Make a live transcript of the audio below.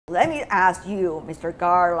let me ask you, Mr.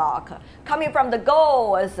 Garlock, coming from the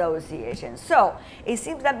Go Association. So it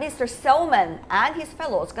seems that Mr. Selman and his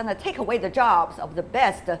fellows are going to take away the jobs of the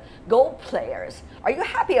best Go players. Are you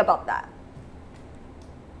happy about that?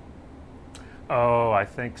 Oh, I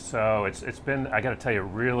think so. It's been, I got to tell you,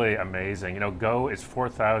 really amazing. You know, Go is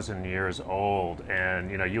 4,000 years old,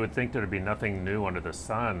 and you know, you would think there would be nothing new under the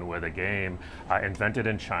sun with a game invented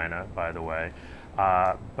in China, by the way.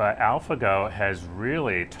 But AlphaGo has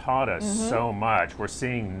really taught us so much. We're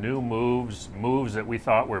seeing new moves that we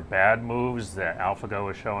thought were bad moves that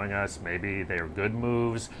AlphaGo is showing us. Maybe they are good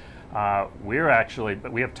moves. We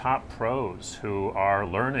have top pros who are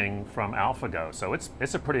learning from AlphaGo. So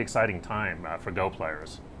it's a pretty exciting time for Go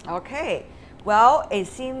players. Okay. Well, it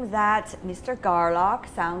seems that Mr.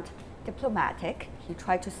 Garlock sounds diplomatic. He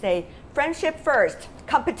tried to say friendship first,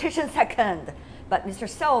 competition second. But Mr.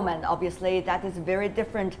 Selman, obviously, that is very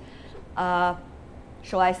different,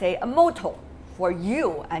 shall I say, a motto for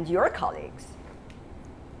you and your colleagues.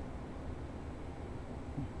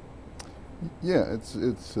 Yeah, it's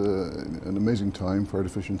an amazing time for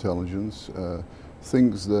artificial intelligence.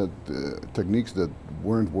 Techniques that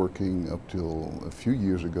weren't working up till a few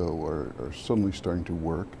years ago are suddenly starting to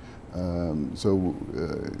work.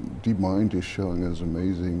 DeepMind is showing us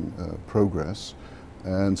amazing progress.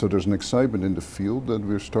 And so there's an excitement in the field that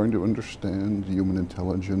we're starting to understand human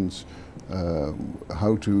intelligence,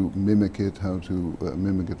 how to mimic it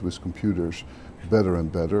with computers better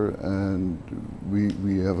and better. And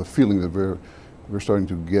we have a feeling that we're starting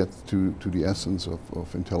to get to the essence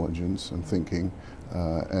of intelligence and thinking,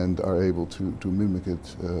 and are able to mimic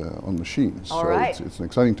it on machines. All right. It's an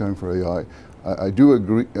exciting time for AI. I do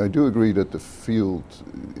agree that the field,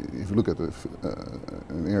 if you look at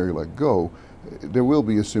an area like Go, there will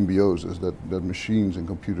be a symbiosis that machines and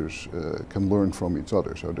computers can learn from each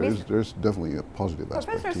other. So there's definitely a positive aspect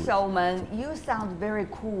to it. Professor Selman, you sound very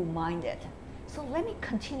cool-minded. So let me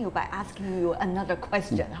continue by asking you another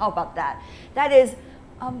question. How about that? That is,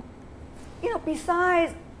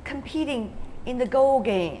 besides competing in the Go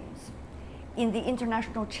games, in the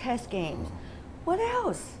international chess games, what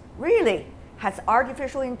else really has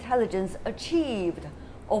artificial intelligence achieved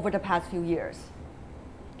over the past few years?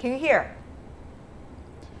 Can you hear?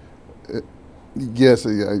 Yes,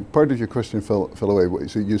 part of your question fell away.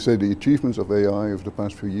 So you say the achievements of AI over the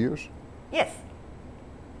past few years? Yes.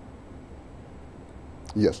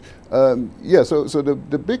 Yes. So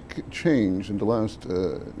the big change in the last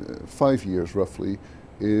 5 years roughly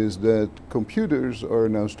is that computers are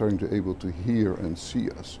now starting to able to hear and see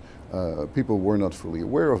us. People were not fully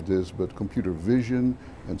aware of this, but computer vision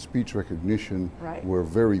and speech recognition were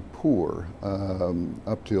very poor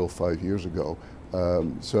up till 5 years ago.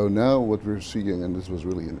 So now what we're seeing, and this was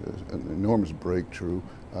really an enormous breakthrough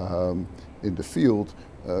in the field,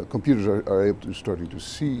 computers are able to starting to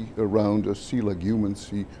see around us, see like humans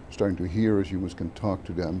see, starting to hear as humans can talk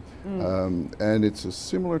to them. And it's a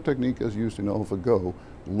similar technique as used in AlphaGo,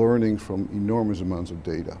 learning from enormous amounts of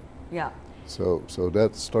data. Yeah. So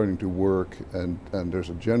that's starting to work, and there's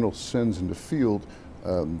a general sense in the field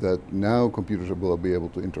that now computers will be able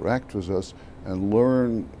to interact with us and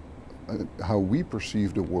learn how we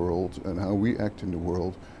perceive the world and how we act in the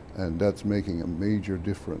world, and that's making a major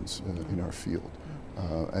difference in our field.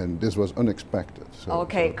 And this was unexpected.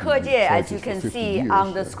 Okay, Ke Jie, as you can see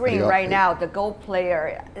on the screen right now, the Go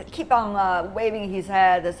player keep on waving his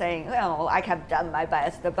head saying, well, I have done my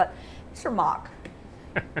best, but Mr. Mark,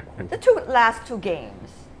 the last two games,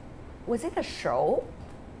 was it a show?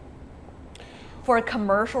 For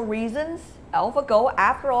commercial reasons? AlphaGo,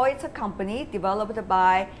 after all, it's a company developed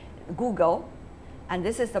by Google, and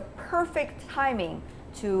this is the perfect timing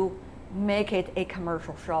to make it a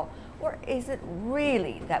commercial show. Or is it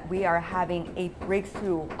really that we are having a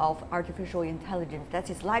breakthrough of artificial intelligence that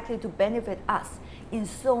is likely to benefit us in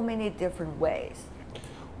so many different ways?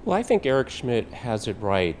 Well, I think Eric Schmidt has it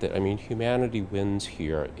right. That, I mean, humanity wins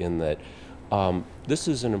here in that this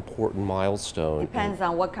is an important milestone. Depends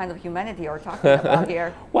on what kind of humanity you're talking about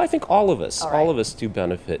here. Well, I think all of us do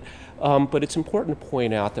benefit. But it's important to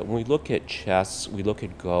point out that when we look at chess, we look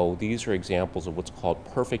at Go, these are examples of what's called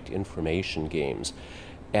perfect information games.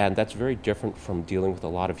 And that's very different from dealing with a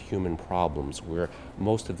lot of human problems where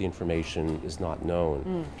most of the information is not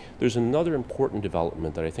known. There's another important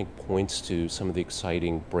development that I think points to some of the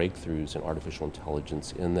exciting breakthroughs in artificial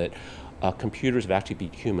intelligence in that computers have actually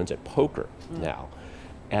beat humans at poker now.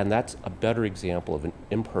 And that's a better example of an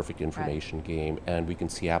imperfect information game, and we can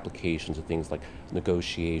see applications of things like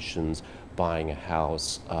negotiations, buying a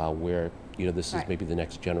house, where this is maybe the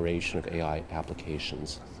next generation of AI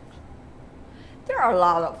applications. There are a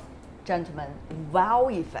lot of gentlemen, wow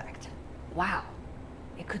effect. Wow,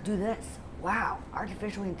 it could do this. Wow,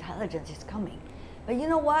 artificial intelligence is coming. But you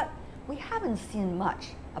know what? We haven't seen much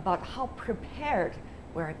about how prepared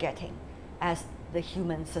we're getting as the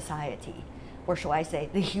human society, or shall I say,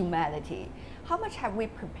 the humanity. How much have we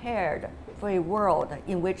prepared for a world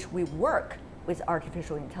in which we work with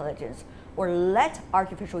artificial intelligence or let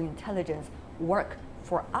artificial intelligence work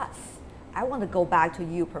for us? I want to go back to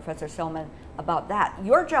you, Professor Selman, about that.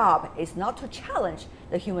 Your job is not to challenge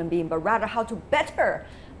the human being, but rather how to better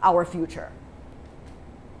our future.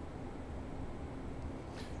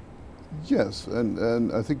 Yes,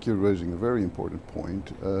 and I think you're raising a very important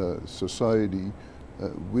point. Society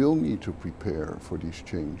will need to prepare for these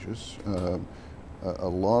changes. A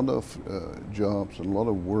lot of jobs and a lot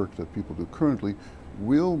of work that people do currently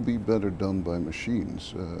will be better done by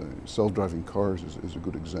machines. Self-driving cars is a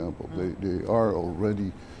good example. They are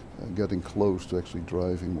already getting close to actually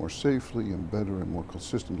driving more safely and better and more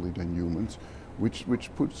consistently than humans, which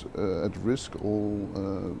puts at risk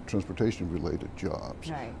all transportation-related jobs.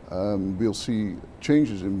 Right. We'll see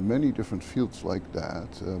changes in many different fields like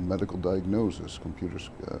that. Medical diagnosis, computers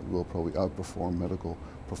will probably outperform medical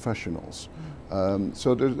professionals.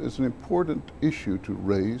 So it's an important issue to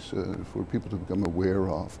raise for people to become aware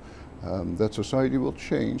of. That society will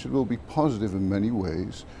change. It will be positive in many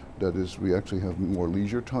ways. That is, we actually have more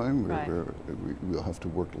leisure time, where we'll have to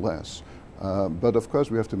work less. But of course,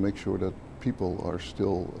 we have to make sure that people are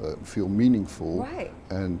still feel meaningful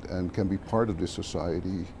and can be part of this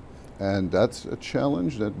society. And that's a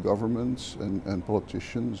challenge that governments and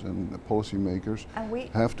politicians and policymakers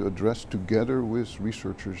have to address together with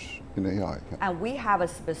researchers in AI. And we have a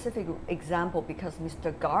specific example because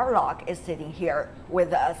Mr. Garlock is sitting here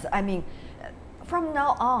with us. I mean, from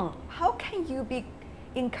now on, how can you be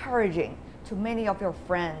encouraging to many of your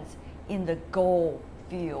friends in the Go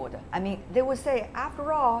field? I mean, they would say,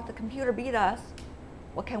 after all, the computer beat us.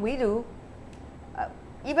 What can we do?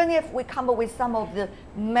 Even if we come up with some of the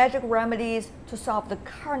magic remedies to solve the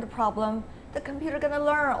current problem, the computer going to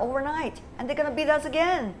learn overnight and they're going to beat us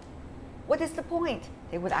again. What is the point?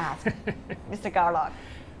 They would ask. Mr. Garlock.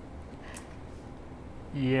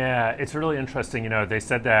 Yeah, it's really interesting. You know, they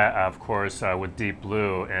said that, of course, with Deep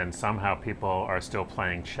Blue, and somehow people are still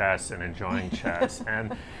playing chess and enjoying chess.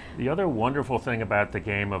 And the other wonderful thing about the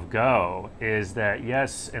game of Go is that,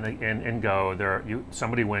 yes, in Go,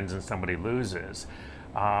 somebody wins and somebody loses.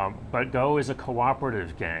 But Go is a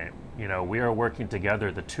cooperative game. You know, we are working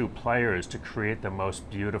together, the two players, to create the most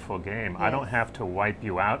beautiful game. Yes. I don't have to wipe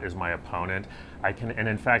you out as my opponent. I can, and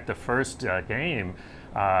in fact, the first game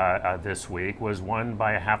this week was won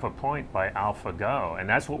by half a point by AlphaGo. And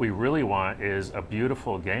that's what we really want, is a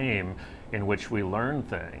beautiful game in which we learn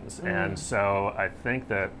things. And so I think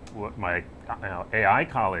that what my AI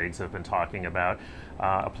colleagues have been talking about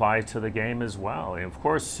applies to the game as well. And of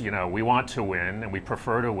course, you know, we want to win and we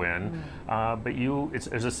prefer to win, but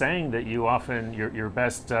there's a saying that you often,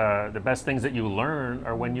 the best things that you learn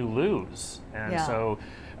are when you lose. And so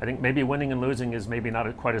I think maybe winning and losing is maybe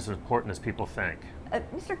not quite as important as people think.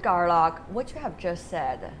 Mr. Garlock, what you have just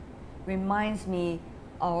said reminds me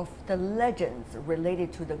of the legends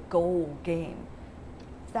related to the Go game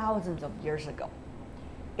thousands of years ago.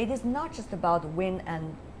 It is not just about win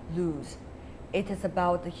and lose. It is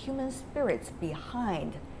about the human spirits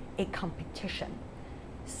behind a competition.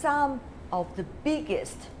 Some of the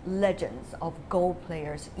biggest legends of Go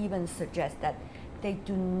players even suggest that they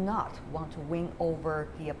do not want to win over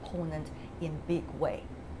the opponent in big way.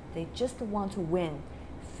 They just want to win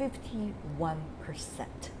 51%.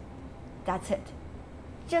 That's it.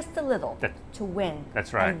 Just a little to win.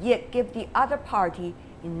 That's right. And yet give the other party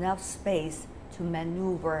enough space to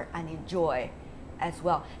maneuver and enjoy as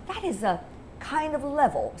well. That is a kind of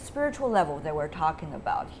level, spiritual level that we're talking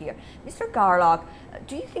about here. Mr. Garlock,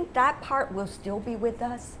 do you think that part will still be with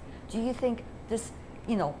us? Do you think this,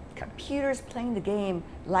 computers playing the game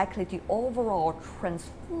likely to overall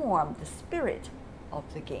transform the spirit of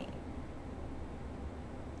the game?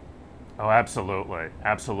 Oh, absolutely,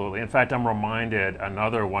 absolutely. In fact, I'm reminded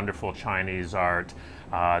another wonderful Chinese art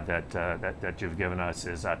that you've given us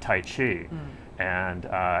is Tai Chi. And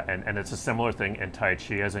it's a similar thing in Tai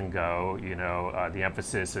Chi as in Go. The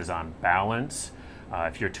emphasis is on balance.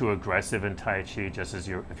 If you're too aggressive in Tai Chi, just as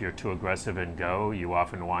if you're too aggressive in Go, you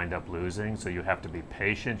often wind up losing. So you have to be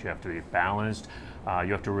patient, you have to be balanced,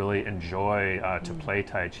 you have to really enjoy to play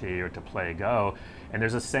Tai Chi or to play Go. And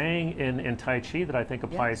there's a saying in Tai Chi that I think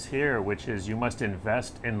applies here, which is you must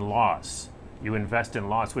invest in loss. You invest in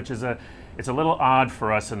loss, which is it's a little odd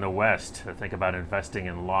for us in the West to think about investing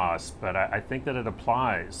in loss, but I think that it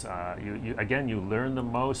applies. Again, you learn the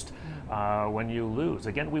most when you lose.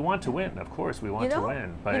 Again, we want to win, of course, we want to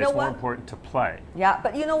win, but it's more important to play. Yeah,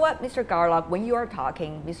 but you know what, Mr. Garlock, when you are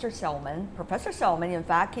talking, Mr. Selman, Professor Selman, in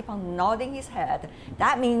fact, keep on nodding his head.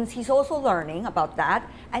 That means he's also learning about that,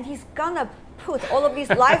 and he's gonna put all of these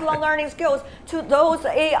lifelong learning skills to those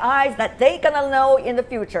AIs that they're gonna know in the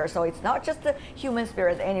future. So it's not just the human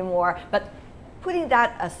spirit anymore. But putting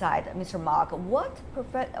that aside, Mr. Mark, what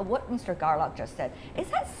Mr. Garlock just said, is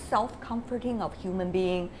that self-comforting of human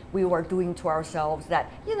being we were doing to ourselves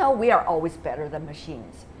that, you know, we are always better than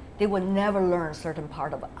machines. They will never learn certain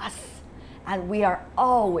part of us. And we are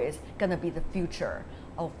always gonna be the future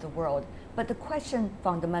of the world. But the question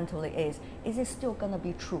fundamentally is it still gonna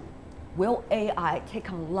be true? Will AI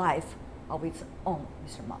take on life of its own,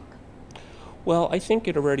 Mr. Mark? Well, I think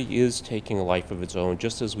it already is taking a life of its own,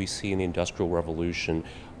 just as we see in the Industrial Revolution,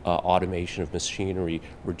 automation of machinery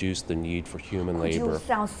reduced the need for human labor. You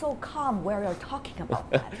sound so calm where you're talking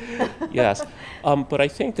about that. Yes, but I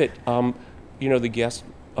think that you know, the guest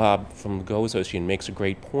from the Go Association makes a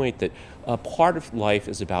great point that part of life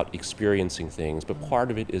is about experiencing things, but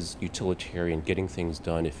part of it is utilitarian, getting things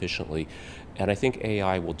done efficiently. And I think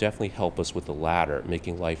AI will definitely help us with the latter,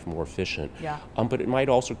 making life more efficient. Yeah. But it might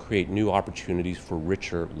also create new opportunities for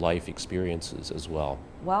richer life experiences as well.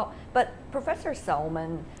 Well, but Professor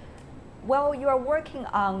Selman, while you are working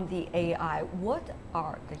on the AI, what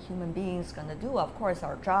are the human beings going to do? Of course,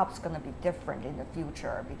 our job's going to be different in the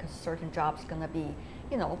future because certain jobs going to be,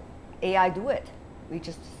 you know, AI do it. We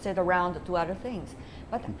just sit around and do other things.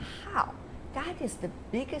 But how? That is the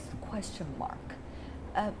biggest question mark.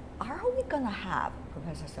 Are we going to have,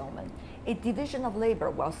 Professor Selman, a division of labor?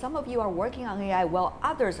 While some of you are working on AI, while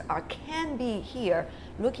others can be here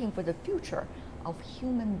looking for the future of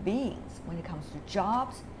human beings when it comes to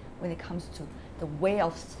jobs, when it comes to the way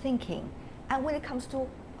of thinking, and when it comes to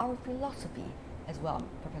our philosophy as well,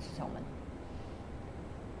 Professor Selman.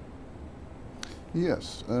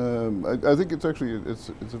 Yes, I think it's actually it's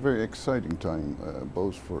a very exciting time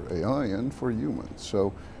both for AI and for humans.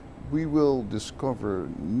 So we will discover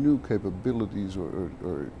new capabilities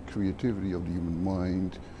or creativity of the human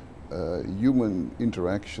mind, human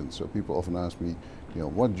interaction. So people often ask me, you know,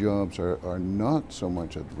 what jobs are not so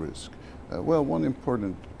much at risk? Well, one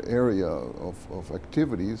important area of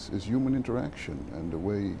activities is human interaction and the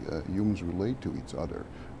way humans relate to each other.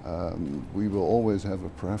 We will always have a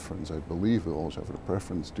preference, I believe we'll always have a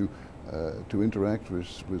preference to interact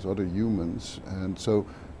with other humans. And so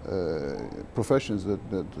professions that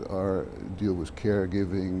deal with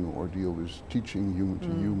caregiving or deal with teaching human to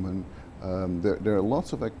human, there are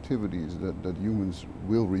lots of activities that humans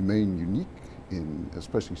will remain unique in,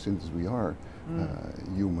 especially since we are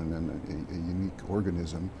human and a unique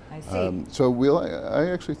organism. I see. So I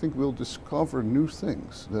actually think we'll discover new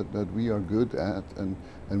things that we are good at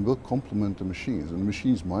and will complement the machines. And the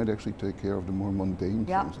machines might actually take care of the more mundane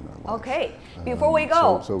things in our lives. Okay, before we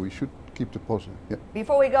go. So we should keep the positive. Yeah.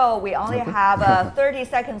 Before we go, we only have 30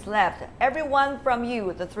 seconds left. Everyone from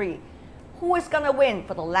you, the three, who is going to win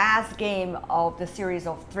for the last game of the series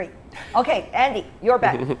of 3? Okay, Andy, you're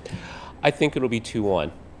back. I think it'll be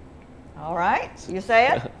 2-1. All right, you say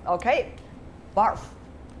it? Okay. Bart,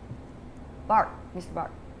 Mr.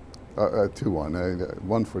 Bart. 2-1,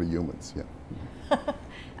 one for the humans, yeah.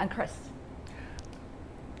 And Chris.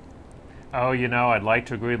 Oh, you know, I'd like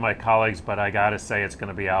to agree with my colleagues, but I got to say it's going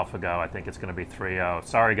to be AlphaGo. I think it's going to be 3-0.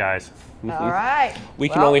 Sorry, guys. All right. We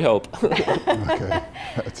can only hope. Okay.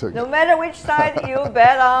 That's okay. No matter which side you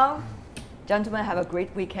bet on, gentlemen, have a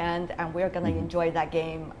great weekend, and we're going to enjoy that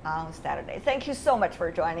game on Saturday. Thank you so much for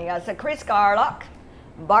joining us. Chris Garlock,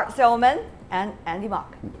 Bart Selman, and Andy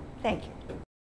Mock. Thank you.